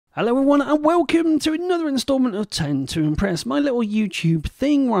Hello everyone and welcome to another instalment of 10 to Impress, my little YouTube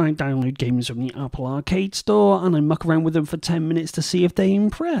thing where I download games from the Apple Arcade store and I muck around with them for 10 minutes to see if they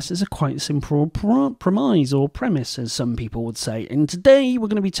impress. It's a quite simple premise, or premise as some people would say, and today we're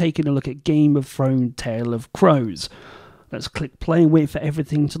going to be taking a look at Game of Thrones Tale of Crows. Let's click play and wait for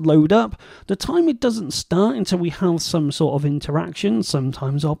everything to load up. The timer doesn't start until we have some sort of interaction.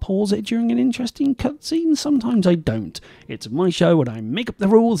 Sometimes I'll pause it during an interesting cutscene, sometimes I don't. It's my show and I make up the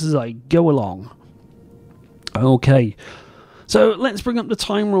rules as I go along. Okay, so let's bring up the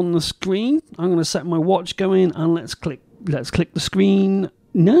timer on the screen. I'm going to set my watch going and let's click the screen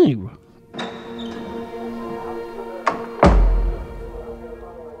now.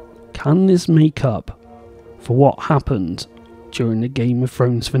 Can this make up for what happened during the Game of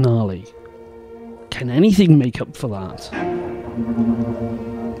Thrones finale? Can anything make up for that?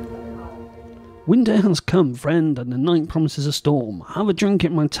 Winter has come, friend, and the night promises a storm. Have a drink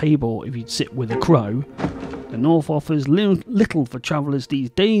at my table if you'd sit with a crow. The North offers little for travellers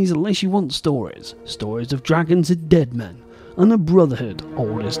these days unless you want stories. Stories of dragons and dead men, and a brotherhood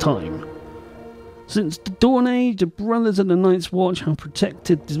old as time. Since the Dawn Age, the brothers of the Night's Watch have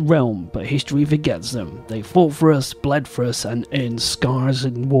protected the realm, but history forgets them. They fought for us, bled for us, and earned scars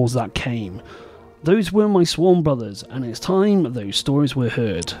in wars that came. Those were my sworn brothers, and it's time those stories were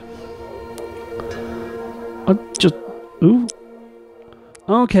heard. Ooh.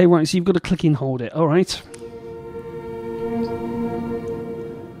 Okay, right, so you've got to click and hold it, alright.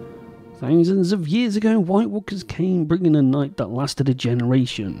 Thousands of years ago, White Walkers came, bringing a night that lasted a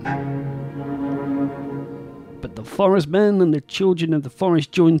generation. But the forest men and the children of the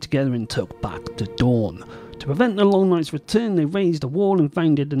forest joined together and took back the dawn. To prevent the Long Night's return, they raised a wall and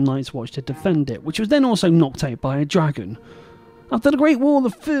founded the Night's Watch to defend it, which was then also knocked out by a dragon. After the Great War,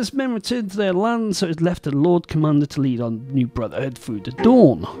 the first men returned to their land, so it was left to the Lord Commander to lead on new brotherhood through the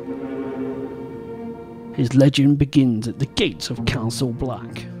dawn. His legend begins at the gates of Castle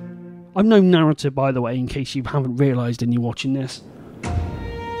Black. I'm no narrator, by the way, in case you haven't realised and you're watching this.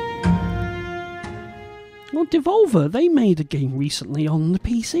 Well, Devolver, they made a game recently on the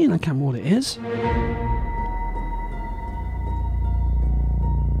PC, and I can't remember what it is.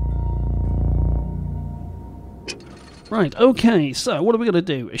 Right, okay, so what are we going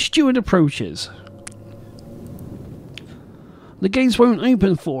to do? A steward approaches. The gates won't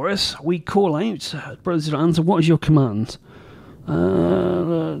open for us. We call out. Brothers answer, what is your command?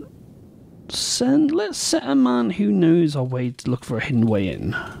 Let's set a man who knows our way to look for a hidden way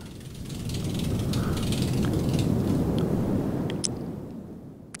in.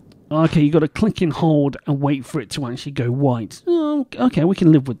 Okay, you got to click and hold and wait for it to actually go white. Oh, okay, we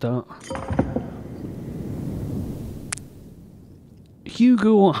can live with that.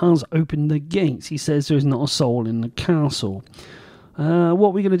 Hugo has opened the gates. He says there is not a soul in the castle. What are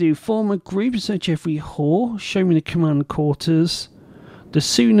we going to do? Form a group, search every hall, show me the command quarters.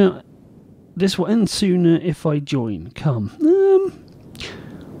 This will end sooner if I join. Come.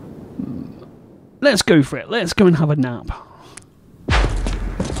 Let's go for it. Let's go and have a nap.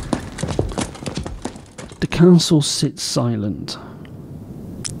 The castle sits silent.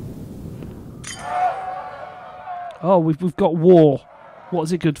 Oh, we've got war.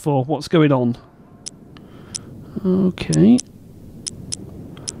 What's it good for? What's going on? Okay.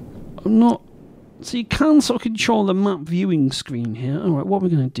 I'm not... So you can sort of control the map viewing screen here. Alright, what are we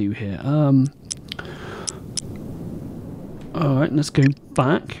going to do here? Alright, let's go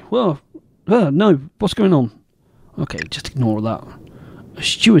back. Well, no, what's going on? Okay, just ignore that. A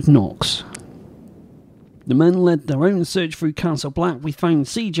steward knocks. The men led their own search through Castle Black. We found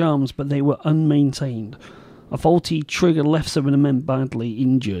siege arms, but they were unmaintained. A faulty trigger left some of the men badly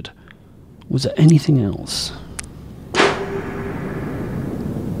injured. Was there anything else?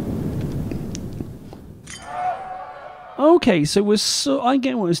 Okay, so I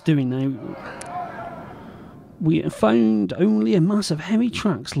get what it's doing now. We found only a mass of heavy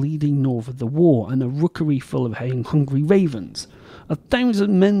tracks leading north of the war and a rookery full of hungry ravens.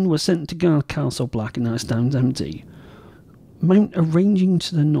 1,000 men were sent to guard Castle Black and now it stands empty. Mount arranging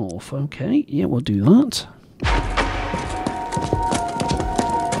to the north. Okay, yeah, we'll do that.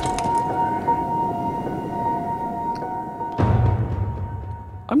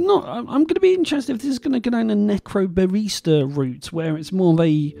 I'm going to be interested if this is going to go down a Necrobarista route, where it's more of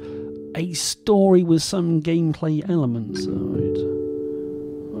a story with some gameplay elements. Alright.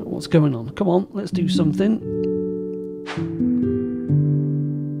 What's going on? Come on, let's do something.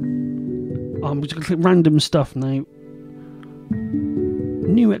 I'm just going to click random stuff now.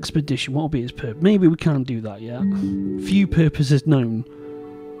 New expedition, what will be its purpose? Maybe we can't do that yet. Few purposes known.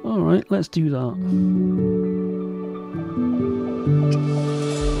 Alright, let's do that.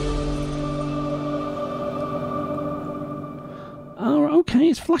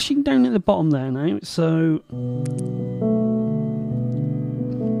 it's flashing down at the bottom there now, so...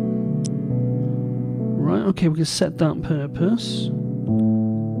 Right, okay, we can set that purpose.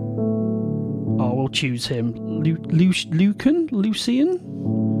 Oh, we'll choose him. Lucian?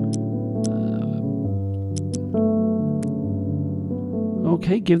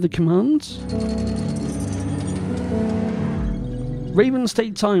 Okay, give the command. Ravens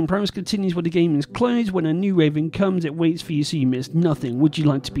take time. Progress continues when the game is closed. When a new Raven comes, it waits for you so you miss nothing. Would you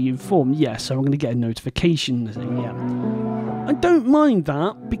like to be informed? Yes, so I'm going to get a notification. Yeah. I don't mind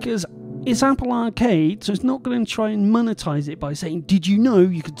that because it's Apple Arcade, so it's not going to try and monetize it by saying, did you know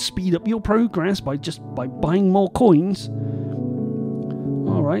you could speed up your progress by buying more coins?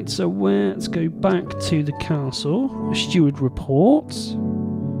 Alright, so let's go back to the castle. The steward reports.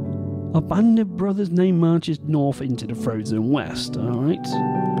 Our band of brothers' name marches north into the frozen west. Alright.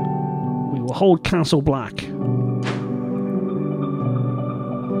 We will hold Castle Black. We've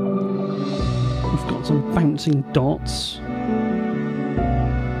got some bouncing dots.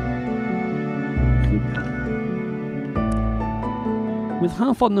 With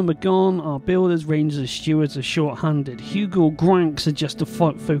half our number gone, our builders, rangers, and stewards are short-handed. Hugo Grank suggests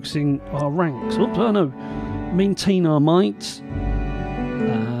focusing our ranks. Oops, oh no. Maintain our might.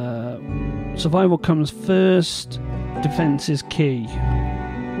 Survival comes first. Defense is key.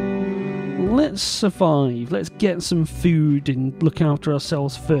 Let's survive. Let's get some food and look after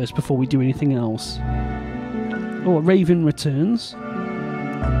ourselves first before we do anything else. Oh, a raven returns.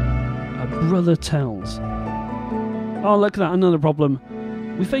 A brother tells. Oh, look at that, another problem.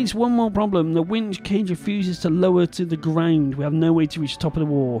 We face one more problem. The winch cage refuses to lower to the ground. We have no way to reach the top of the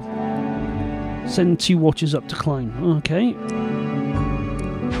wall. Send 2 watchers up to climb. Okay.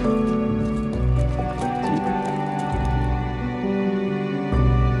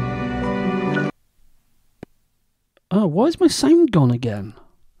 Oh, why is my sound gone again?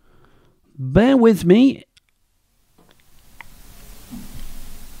 Bear with me.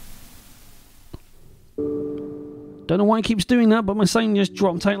 Don't know why it keeps doing that, but my sound just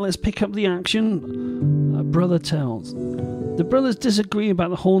dropped out. Let's pick up the action. A brother tells. The brothers disagree about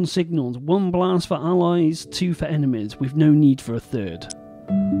the horn signals. 1 blast for allies, 2 for enemies. We've no need for a 3rd.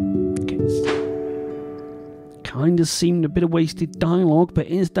 Okay. Kinda seemed a bit of wasted dialogue, but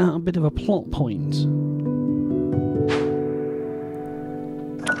is that a bit of a plot point?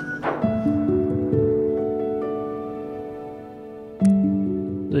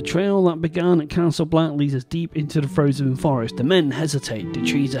 The trail that began at Castle Black leads us deep into the frozen forest. The men hesitate. The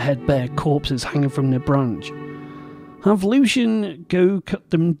trees ahead bear corpses hanging from their branch. Have Lucian go cut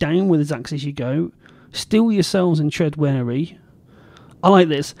them down with his axe as you go. Still yourselves and tread wary. I like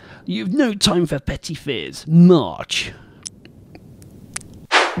this. You've no time for petty fears. March.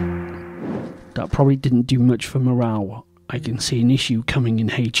 That probably didn't do much for morale. I can see an issue coming in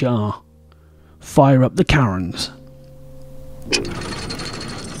HR. Fire up the Karens.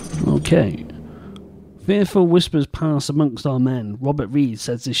 Okay. Fearful whispers pass amongst our men. Robert Reed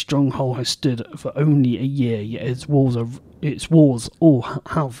says this stronghold has stood for only a year, yet its walls all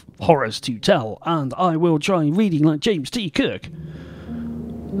have horrors to tell, and I will try reading like James T. Kirk.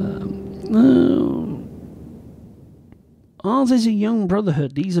 Ours is a young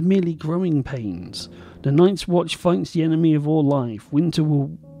brotherhood. These are merely growing pains. The Night's Watch fights the enemy of all life. Winter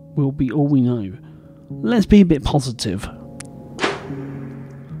will be all we know. Let's be a bit positive.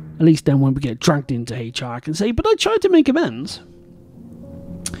 At least then when we get dragged into HR, I can say, but I tried to make amends.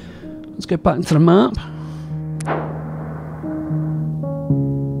 Let's go back to the map.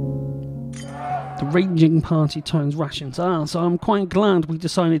 The ranging party times rations. So I'm quite glad we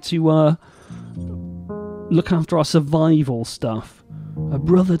decided to look after our survival stuff. A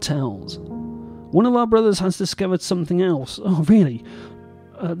brother tells. One of our brothers has discovered something else. Oh, really?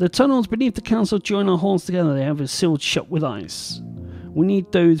 The tunnels beneath the council join our halls together. They have it sealed shut with ice. We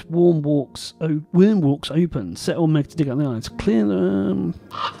need those worm walks open. Set all Meg to dig out the ice. Clear them.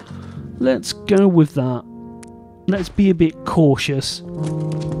 Let's go with that. Let's be a bit cautious.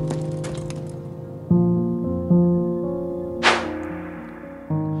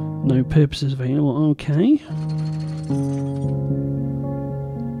 No purposes available. Okay.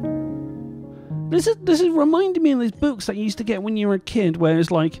 This is reminding me of those books that you used to get when you were a kid, where it's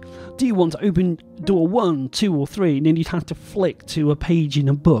like, do you want to open door 1, 2, or 3? And then you'd have to flick to a page in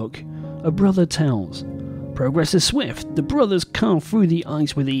a book. A brother tells. Progress is swift. The brothers carve through the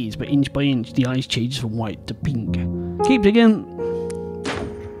ice with ease, but inch by inch the ice changes from white to pink. Keep digging.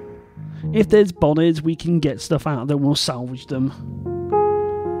 If there's bodies, we can get stuff out of them. We'll salvage them.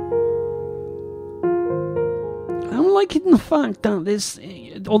 I'm liking the fact that this,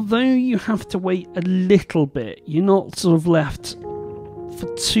 although you have to wait a little bit, you're not sort of left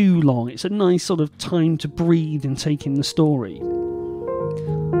for too long. It's a nice sort of time to breathe and take in the story.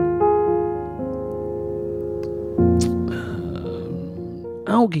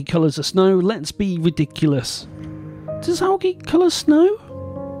 Algae colours the snow. Let's be ridiculous. Does algae colour snow?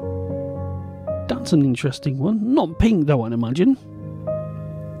 That's an interesting one. Not pink though, I'd imagine.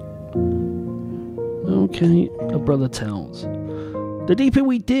 Okay, a brother tells. The deeper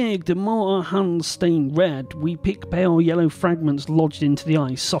we dig, the more our hands stain red. We pick pale yellow fragments lodged into the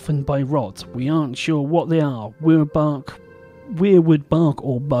ice, softened by rot. We aren't sure what they are. We're wood, bark,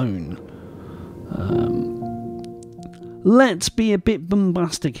 or bone. Let's be a bit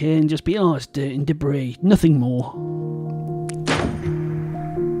bombastic here and just be, it's dirt and debris. Nothing more.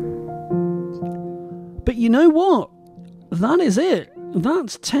 But you know what? That is it.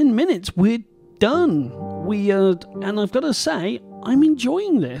 That's 10 minutes. We're done. And I've got to say, I'm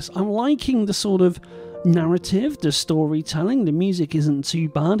enjoying this. I'm liking the sort of narrative, the storytelling. The music isn't too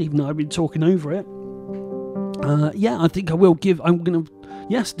bad, even though I've been talking over it. I think I will give.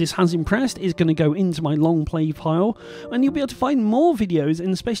 Yes, this has impressed. Is going to go into my long play pile, and you'll be able to find more videos,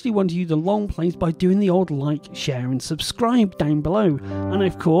 and especially want to do the long plays by doing the old like, share, and subscribe down below. And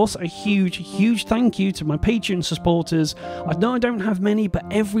of course, a huge thank you to my Patreon supporters. I know I don't have many, but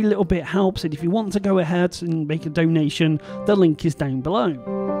every little bit helps. And if you want to go ahead and make a donation, the link is down below.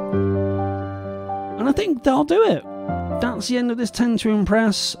 And I think that'll do it. That's the end of this 10 to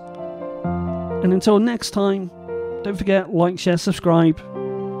Impress. And until next time, don't forget, like, share, subscribe.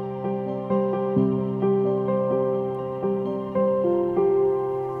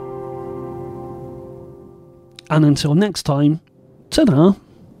 And until next time, ta-da!